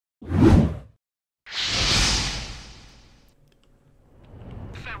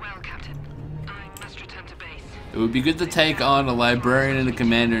It would be good to take on a librarian and a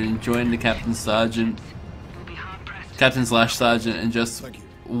commander and join the captain sergeant, captain/sergeant, and just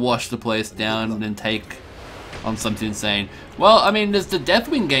wash the place down and take on something insane. Well, I mean, there's the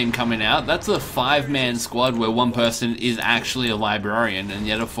Deathwing game coming out. That's a 5-man squad where one person is actually a librarian and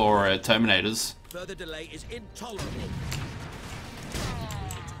the other 4 are Terminators. Further delay is intolerable.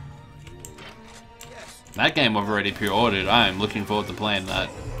 That game I've already pre-ordered. I am looking forward to playing that.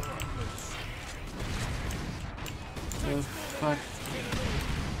 The fuck?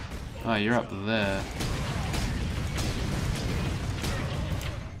 Oh, you're up there.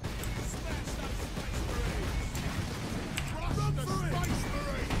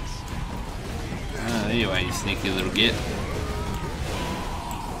 Ah, there you are, you sneaky little git.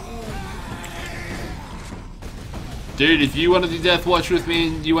 Dude, if you want to do Death Watch with me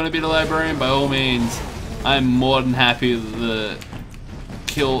and you want to be the librarian, by all means, I'm more than happy to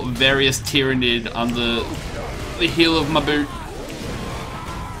kill various Tyrannid under the heel of my boot.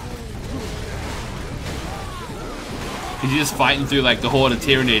 Cause you're just fighting through like the horde of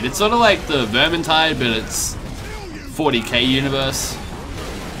Tyrannid. It's sort of like the Vermintide, but it's 40k universe.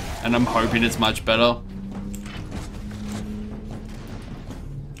 And I'm hoping it's much better.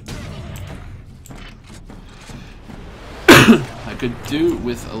 I could do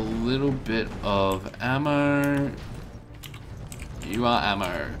with a little bit of ammo. You are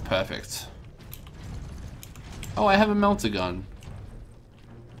ammo. Perfect. Oh, I have a melter gun.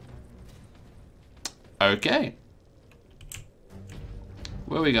 Okay.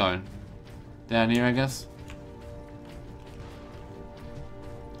 Where are we going? Down here, I guess?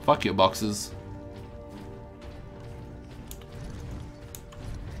 Fuck your boxes.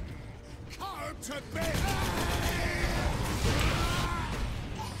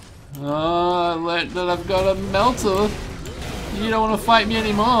 Oh, I learned that I've got a melter. You don't want to fight me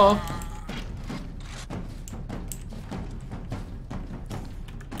anymore.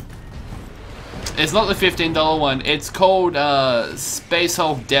 It's not the $15 one. It's called Space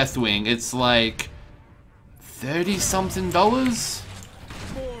Hulk Deathwing. It's like $30-something. More of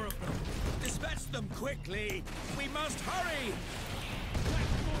them. Dispatch them quickly. We must hurry.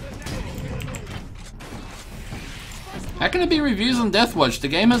 How can it be reviews on Deathwatch? The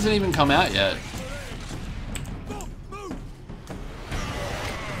game hasn't even come out yet.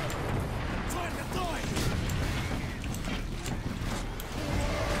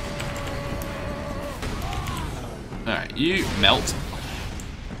 Alright, you melt.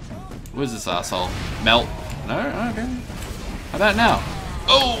 Where's this asshole? Melt. No? Okay. How about now?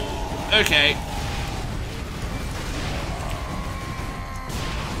 Oh! Okay.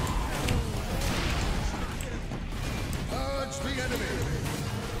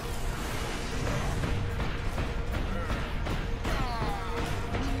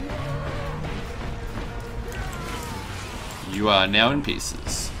 You are now in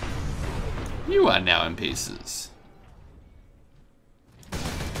pieces. You are now in pieces.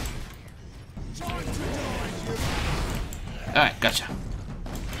 Alright, gotcha.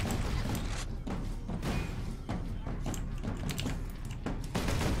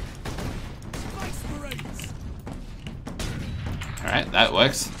 Alright, that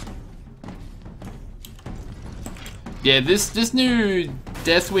works. Yeah, this new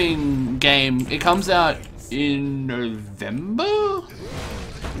Deathwing game, it comes out in November?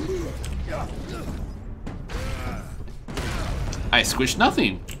 I squished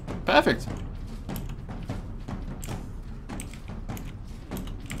nothing. Perfect.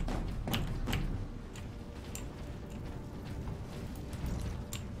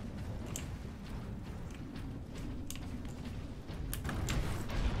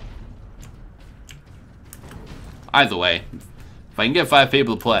 Either way, if I can get 5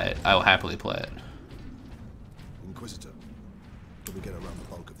 people to play it, I will happily play it. Inquisitor, can we get around the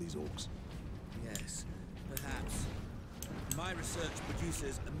bulk of these orcs? Yes, perhaps. My research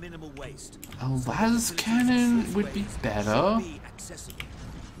produces a minimal waste. A las cannon would be better.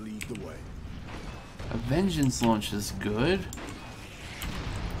 Lead the way. A vengeance launch is good.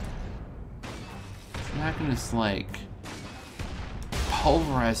 I'm not gonna just like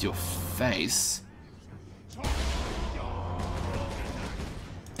pulverize your face.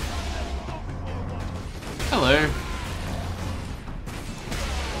 Hello.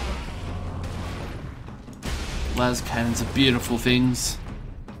 Las cannons are beautiful things.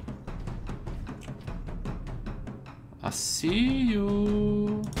 I see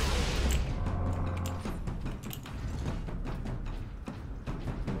you.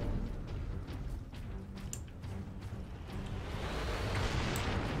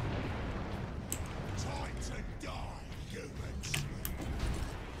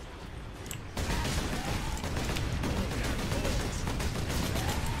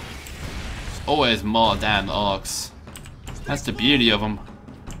 always more. Damn, the orcs. That's the beauty of them.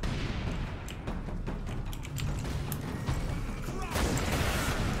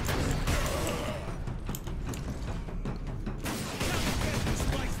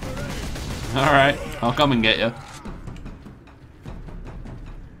 Alright, I'll come and get you.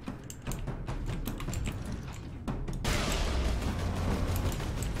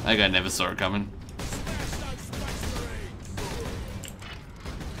 That guy never saw it coming.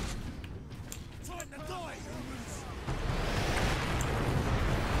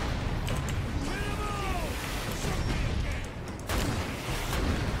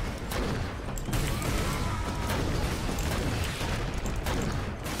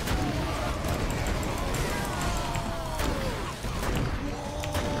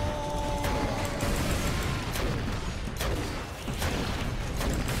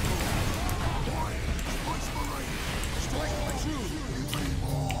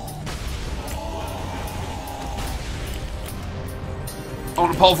 I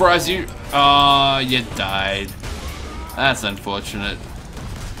want to pulverize you. Oh, you died. That's unfortunate.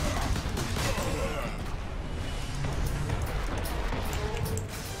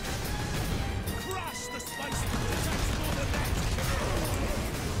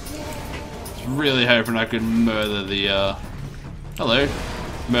 Really hoping I could murder the hello,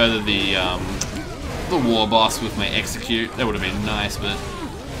 murder the war boss with my execute. That would have been nice, but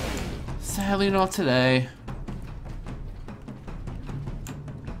sadly not today.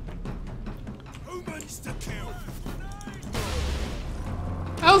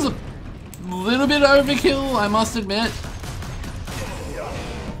 That was a little bit overkill, I must admit.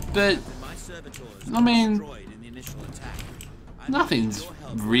 But I mean, nothing's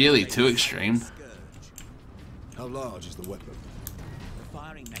really too extreme. How large is the weapon? The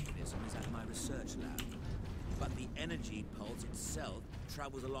firing mechanism is at my research lab, but the energy pulse itself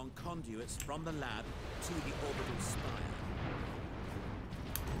travels along conduits from the lab to the orbital spire.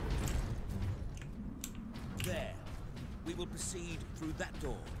 There. We will proceed through that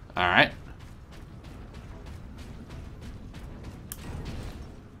door. Alright.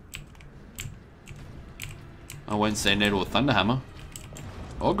 I won't say no to a Thunderhammer.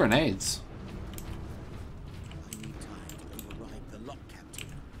 Or grenades. I need time to override the lock, Captain.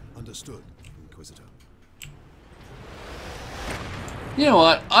 Understood, Inquisitor. You know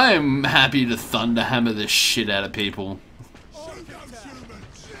what? I am happy to Thunderhammer the shit out of people.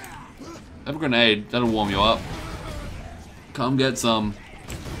 Have a grenade. That'll warm you up. Come get some.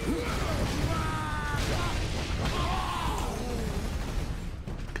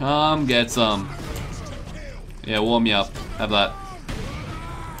 Come get some. Yeah, warm you up. Have that.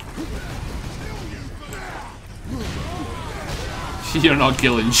 You're not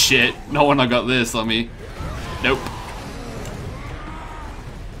killing shit. No one I got this on me. Nope.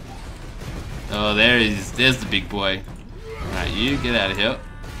 Oh, there he is. There's the big boy. Alright, you get out of here.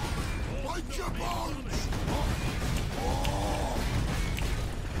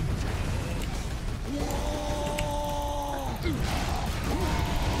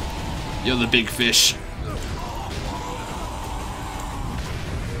 You're the big fish.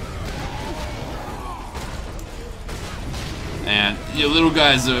 And your little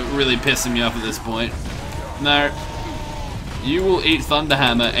guys are really pissing me off at this point. No. You will eat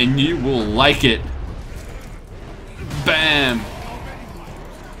Thunderhammer and you will like it. Bam!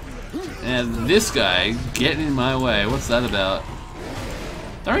 And this guy getting in my way. What's that about?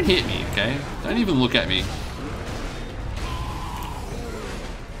 Don't hit me, okay? Don't even look at me.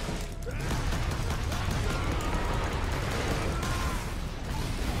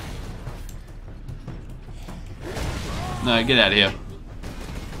 No, get out of here.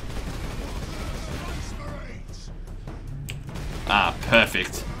 Ah,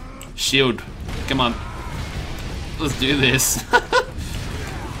 perfect. Shield. Come on. Let's do this.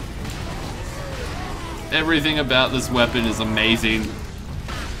 Everything about this weapon is amazing.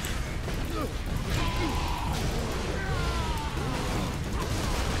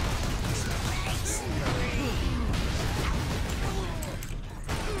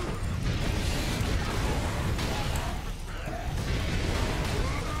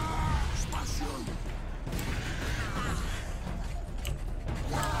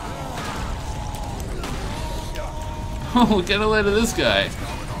 Oh, get a load of this guy.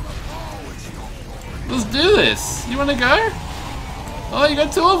 Let's do this. You wanna go? Oh, you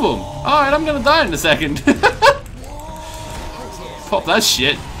got two of them. Alright, I'm gonna die in a second. Pop that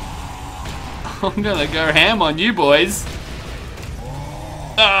shit. I'm gonna go ham on you boys.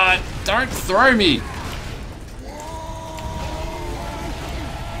 Don't throw me.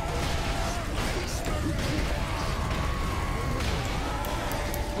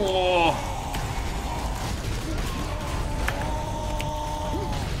 Oh.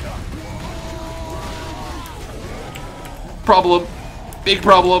 Problem. Big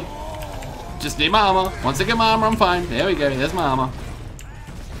problem. Just need my armor. Once I get my armor, I'm fine. There we go. There's my armor.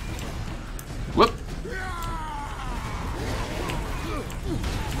 Whoop.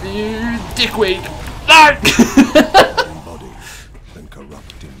 You dickweed. No! Body, then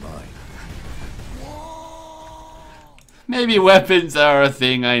corrupt in mind. Maybe weapons are a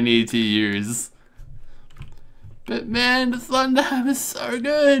thing I need to use. But man, the Thunderhammer is so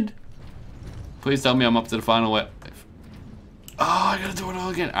good. Please tell me I'm up to the final weapon. Oh, I gotta do it all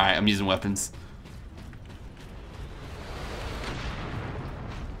again. Alright, I'm using weapons.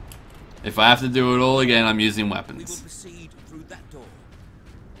 If I have to do it all again, I'm using We will weapons. proceed through that door.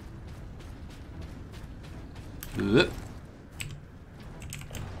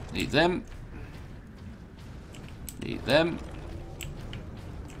 Need them. Need them.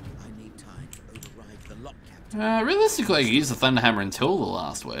 I need time to override the lock captain. Realistically, I can use the Thunderhammer until the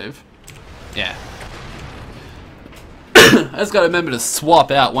last wave. Yeah. I just gotta remember to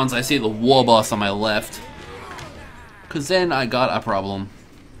swap out once I see the war boss on my left. Cause then I got a problem.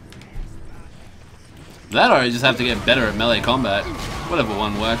 That or I just have to get better at melee combat. Whatever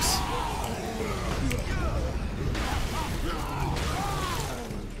one works.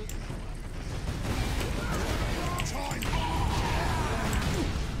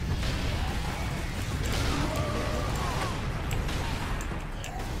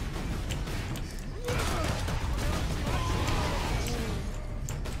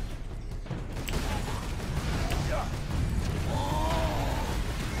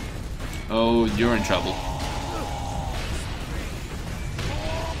 Oh, you're in trouble.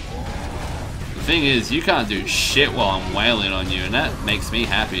 The thing is, you can't do shit while I'm wailing on you, and that makes me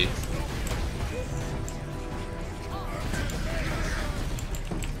happy.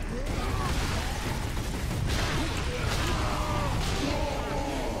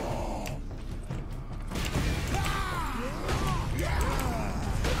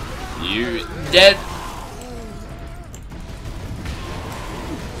 You dead.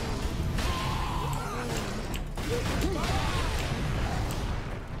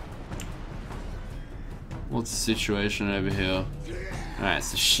 What's the situation over here? Alright,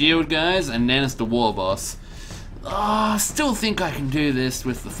 it's the shield guys, and then it's the war boss. Oh, I still think I can do this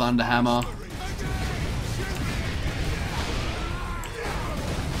with the Thunderhammer.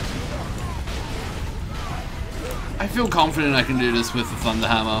 I feel confident I can do this with the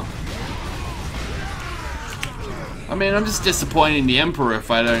Thunderhammer. I mean, I'm just disappointing the Emperor if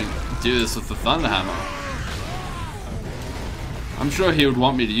I don't do this with the Thunderhammer. I'm sure he would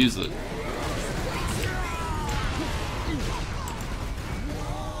want me to use it.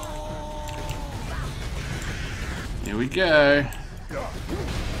 Here we go.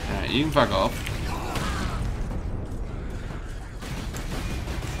 Alright, you can fuck off.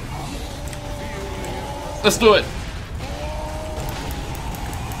 Let's do it!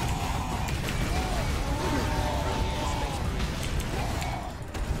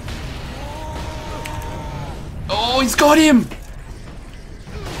 Oh, he's got him!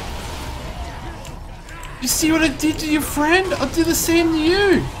 You see what I did to your friend? I'll do the same to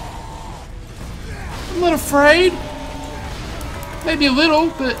you! I'm not afraid. Maybe a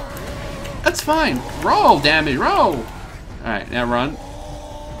little, but that's fine. Roll, damn it, roll! Alright, now run.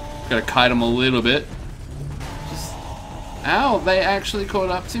 Gotta kite him a little bit. Just... Ow, they actually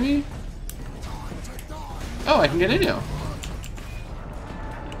caught up to me? Oh, I can get in here.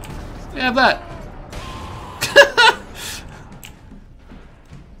 Yeah, have that.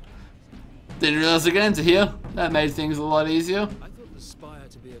 Didn't realize I could enter here. That made things a lot easier. I thought the Spire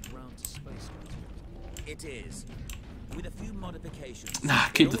to be a ground to space contact. It is. With a few modifications. Nah,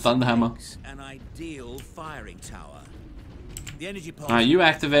 keep it the also Thunderhammer. makes an ideal firing tower. The energy pulse Alright, you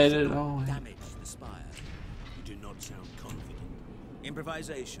activated it. Oh, damage the Spire. You do not sound confident.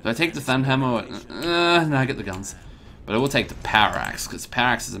 Improvisation. do I take the Thunderhammer? No, I get the guns. But I will take the Power Axe, because Power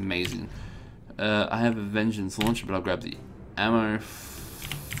Axe is amazing. I have a Vengeance launcher, but I'll grab the ammo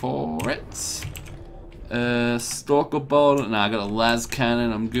for it. Stalker Bolt. Nah, I got a las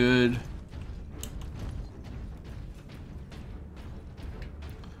cannon. I'm good.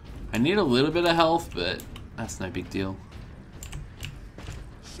 I need a little bit of health, but that's no big deal.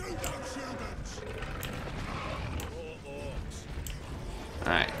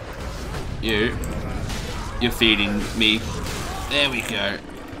 Alright. You're feeding me. There we go.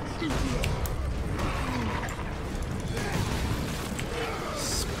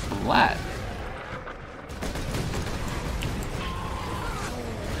 Splat.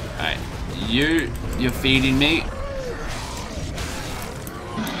 Alright. You're feeding me.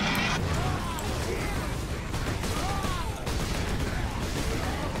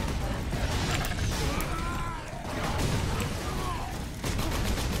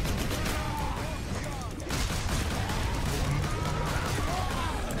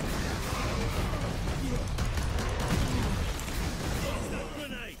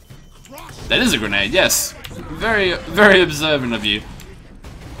 That is a grenade, yes. Very, very observant of you.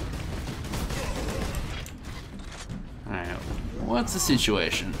 Alright, what's the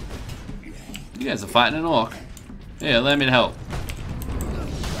situation? You guys are fighting an orc. Yeah, let me help.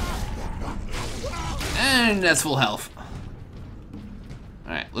 And that's full health.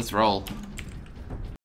 Alright, let's roll.